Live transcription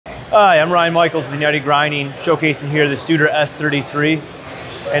Hi, I'm Ryan Michaels with United Grinding, showcasing here the Studer S33.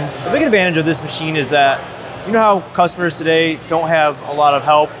 And the big advantage of this machine is that, you know how customers today don't have a lot of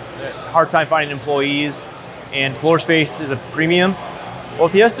help, hard time finding employees, and floor space is a premium? Well,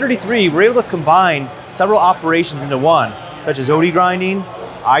 with the S33, we're able to combine several operations into one, such as OD grinding,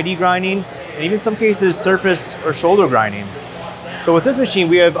 ID grinding, and even in some cases, surface or shoulder grinding. So with this machine,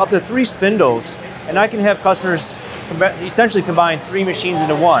 we have up to 3 spindles, and I can have customers essentially combine 3 machines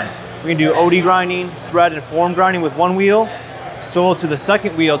into one. We can do OD grinding, thread, and form grinding with one wheel, swivel to the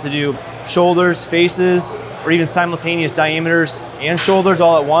second wheel to do shoulders, faces, or even simultaneous diameters and shoulders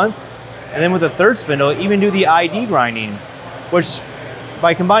all at once. And then with the third spindle, even do the ID grinding, which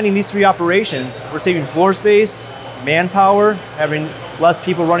by combining these 3 operations, we're saving floor space, manpower, having less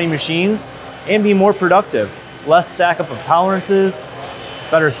people running machines, and being more productive. Less stack up of tolerances,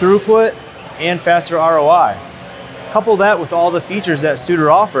 better throughput, and faster ROI. Couple that with all the features that Studer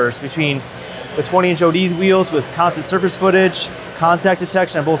offers between the 20-inch OD wheels with constant surface footage, contact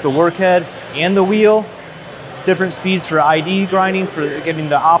detection on both the workhead and the wheel, different speeds for ID grinding for getting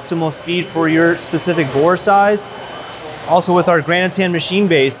the optimal speed for your specific bore size. Also with our Granitan machine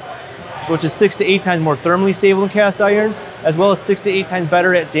base, which is 6 to 8 times more thermally stable than cast iron, as well as 6 to 8 times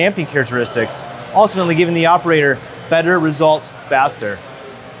better at damping characteristics, ultimately giving the operator better results faster.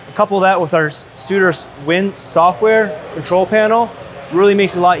 Couple that with our Studer Win software control panel, really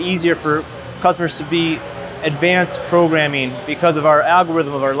makes it a lot easier for customers to be advanced programming because of our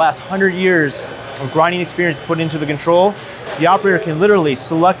algorithm of our last 100 years of grinding experience put into the control. The operator can literally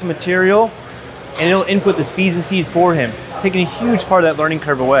select a material and it'll input the speeds and feeds for him, taking a huge part of that learning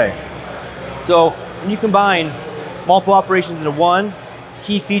curve away. So when you combine multiple operations into one,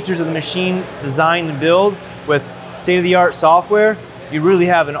 key features of the machine design and build with state-of-the-art software, you really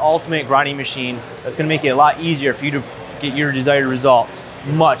have an ultimate grinding machine that's going to make it a lot easier for you to get your desired results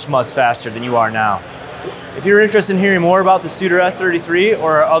much, much faster than you are now. If you're interested in hearing more about the Studer S33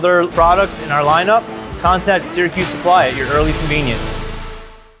 or our other products in our lineup, contact Syracuse Supply at your early convenience.